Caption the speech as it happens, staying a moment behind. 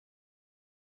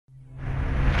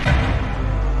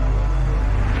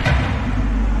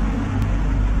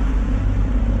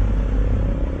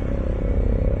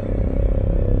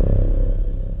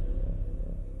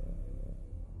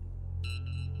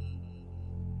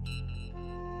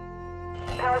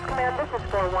Command, this is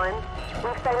 4-1.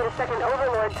 We've sighted a second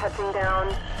Overlord touching down.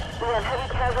 We have heavy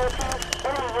casualties,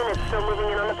 enemy units still moving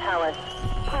in on the palace.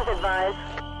 Please advise.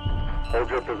 Hold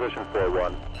your position,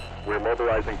 4-1. We're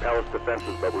mobilizing palace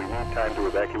defenses, but we need time to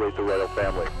evacuate the royal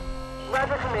family.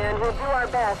 Roger, Command. We'll do our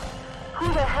best. Who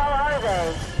the hell are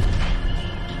they?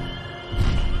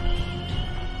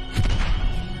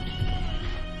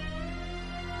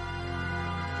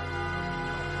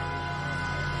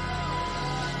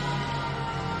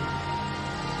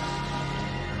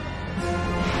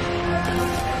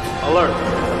 Alert!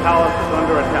 The palace is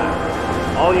under attack.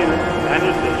 All units, man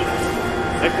your stations.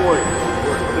 Mechwarrior, you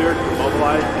are cleared to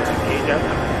mobilize and engage at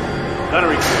them.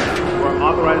 Gunnery crew, you are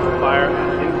authorized to fire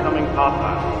at incoming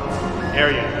hostiles. Air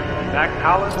units, back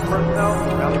palace personnel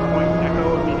to Valley Point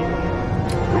Echo immediately.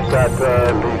 We've got these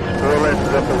 4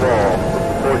 lenses up the wall.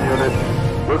 4 units.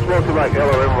 Looks mostly like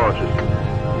LRM launches.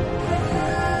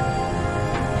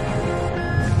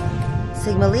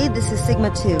 Sigma Lead, this is Sigma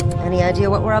 2. Any idea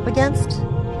what we're up against?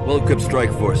 Well-equipped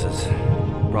strike forces.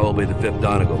 Probably the 5th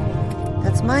Donegal.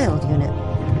 That's my old unit.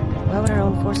 Why would our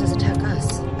own forces attack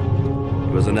us?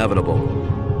 It was inevitable.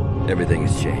 Everything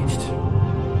has changed.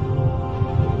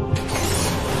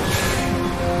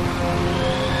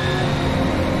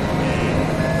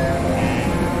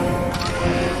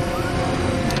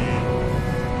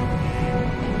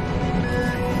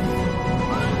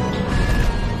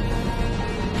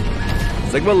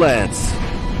 Sigma Lance,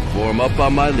 form up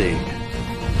on my lead.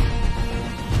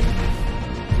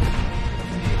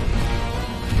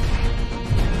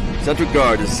 Central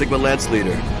Guard is Sigma Lance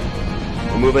leader.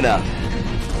 We're moving out. We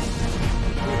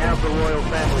have the royal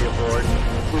family aboard.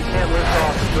 We can't lift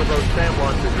off until those SAM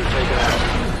launchers are taken out.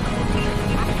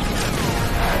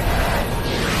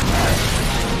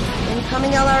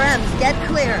 Incoming LRMs, get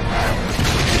clear.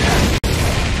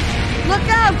 Look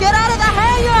out! Get out of the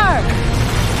hangar!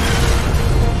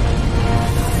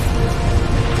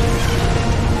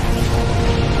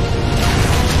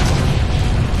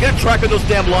 Get a track of those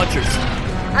damn launchers.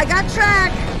 I got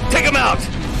track! Take them out!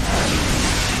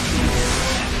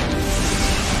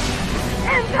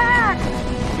 Impact!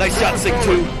 Nice shot, Sig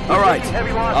 2. All right,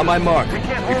 on my mark.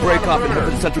 We break off and head for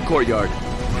the central courtyard.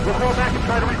 We'll fall back and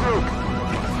try to regroup.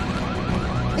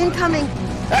 Incoming!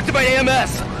 Activate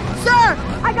AMS! Sir!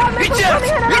 I got missiles coming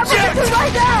in and operations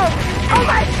right now! Oh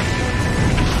my...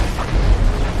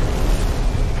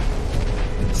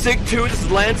 Sig 2, this is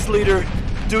Lance leader.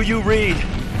 Do you read?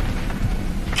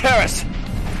 Karis!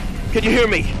 Can you hear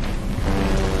me?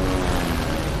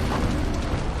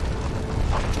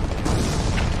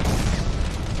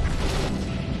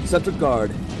 Central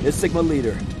Guard is Sigma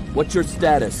leader. What's your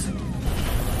status?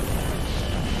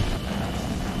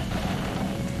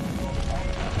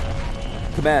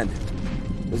 Command,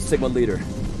 this is Sigma leader.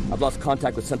 I've lost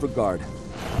contact with Central Guard.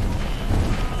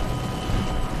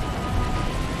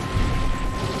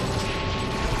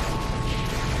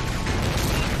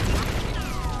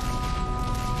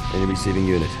 Any receiving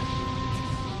unit.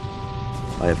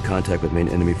 I have contact with main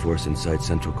enemy force inside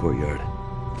Central Courtyard.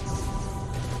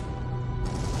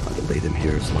 I can lay them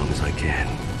here as long as I can.